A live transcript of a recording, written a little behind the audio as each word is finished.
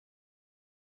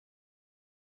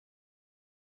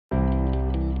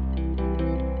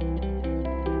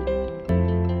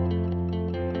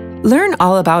Learn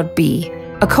all about Bea,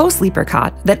 a co-sleeper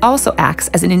cot that also acts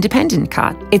as an independent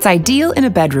cot. It's ideal in a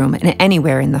bedroom and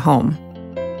anywhere in the home.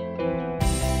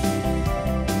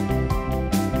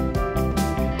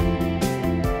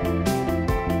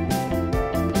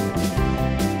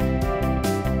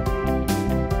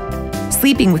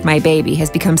 Sleeping with my baby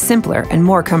has become simpler and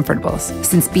more comfortable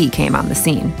since Bea came on the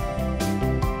scene.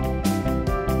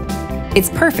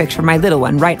 It's perfect for my little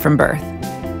one right from birth,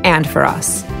 and for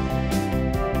us.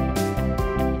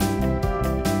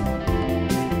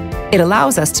 It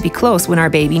allows us to be close when our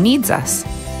baby needs us.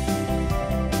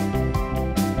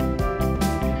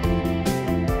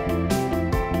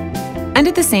 And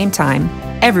at the same time,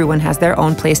 everyone has their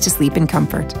own place to sleep in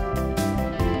comfort.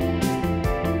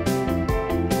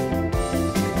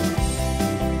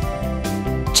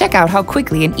 Check out how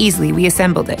quickly and easily we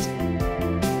assembled it.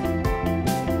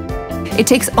 It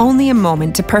takes only a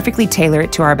moment to perfectly tailor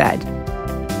it to our bed.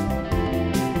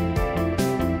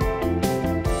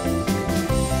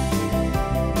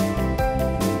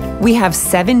 We have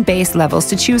 7 base levels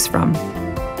to choose from.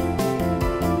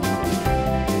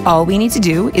 All we need to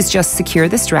do is just secure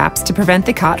the straps to prevent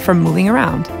the cot from moving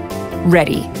around.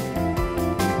 Ready.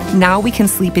 Now we can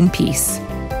sleep in peace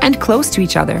and close to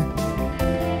each other.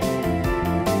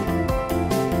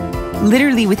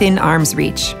 Literally within arm's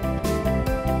reach.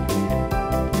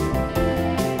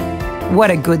 What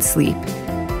a good sleep.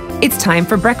 It's time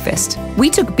for breakfast.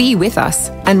 We took Bea with us,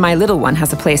 and my little one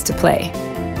has a place to play.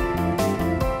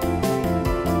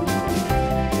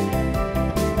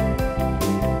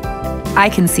 I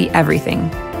can see everything.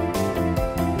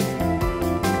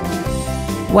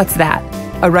 What's that?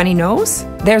 A runny nose?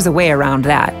 There's a way around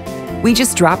that. We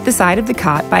just drop the side of the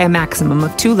cot by a maximum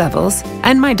of 2 levels,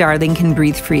 and my darling can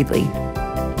breathe freely.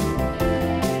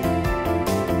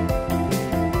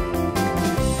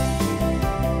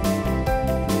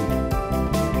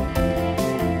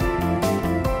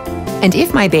 And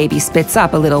if my baby spits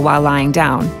up a little while lying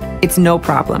down, it's no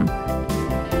problem.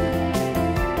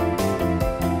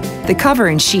 The cover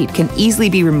and sheet can easily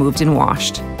be removed and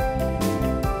washed.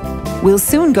 We'll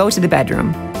soon go to the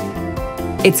bedroom.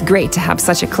 It's great to have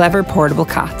such a clever portable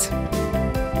cot.